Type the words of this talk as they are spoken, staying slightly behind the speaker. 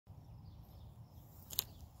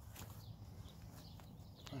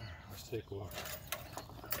take a look.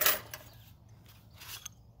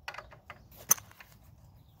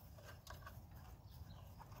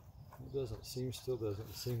 It still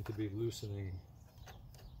doesn't seem to be loosening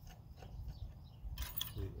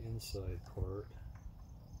the inside part.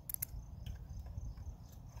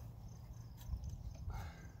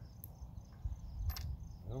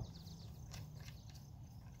 Well,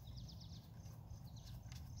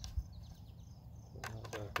 put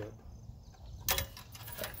that back up.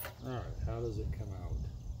 All right, how does it come out?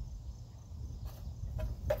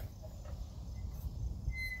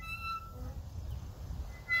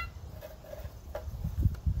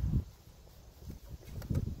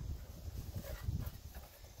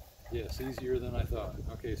 Yes, easier than I thought.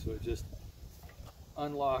 Okay, so it just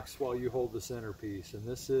unlocks while you hold the centerpiece. And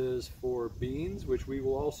this is for beans, which we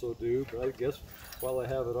will also do, but I guess while I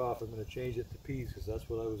have it off, I'm going to change it to peas because that's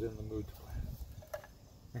what I was in the mood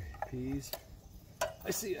for. Peas. I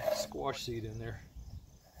see a squash seed in there.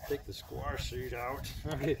 Take the squash seed out.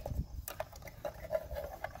 Okay.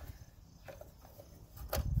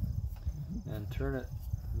 And turn it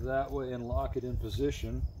that way and lock it in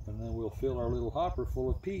position, and then we'll fill our little hopper full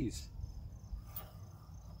of peas.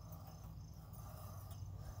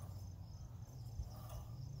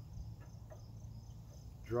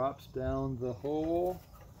 Drops down the hole,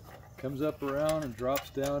 comes up around and drops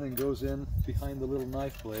down and goes in behind the little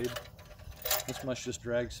knife blade. This must just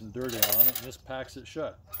drag some dirt in on it, and this packs it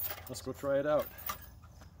shut. Let's go try it out.